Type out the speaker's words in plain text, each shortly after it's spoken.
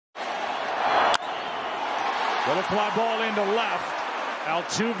Little fly ball into left.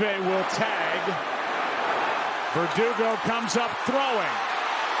 Altuve will tag. Verdugo comes up throwing.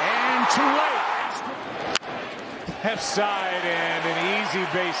 And too late. Left side and an easy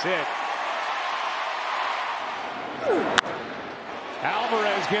base hit.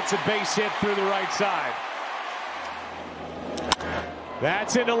 Alvarez gets a base hit through the right side.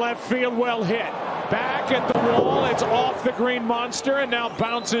 That's into left field, well hit. Back at the wall, it's off the green monster and now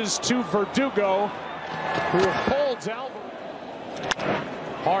bounces to Verdugo, who holds Alvarez.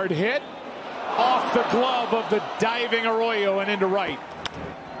 Hard hit, off the glove of the diving Arroyo and into right.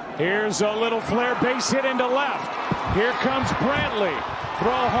 Here's a little flare base hit into left. Here comes Brantley.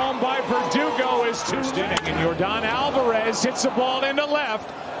 Throw home by Verdugo is first inning, and Yordon Alvarez hits the ball into left.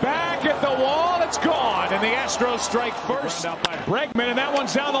 Back at the wall, it's gone, and the Astros strike first. Out by Bregman, and that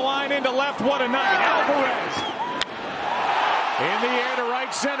one's down the line into left. What a night. Alvarez in the air to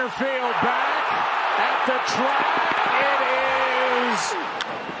right center field. Back at the track. It is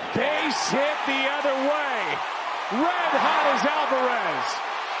base hit the other way. Red hot is Alvarez.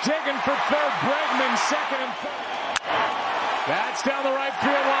 Digging for third, Bregman second and third. That's down the right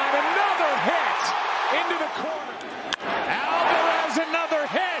field line. Another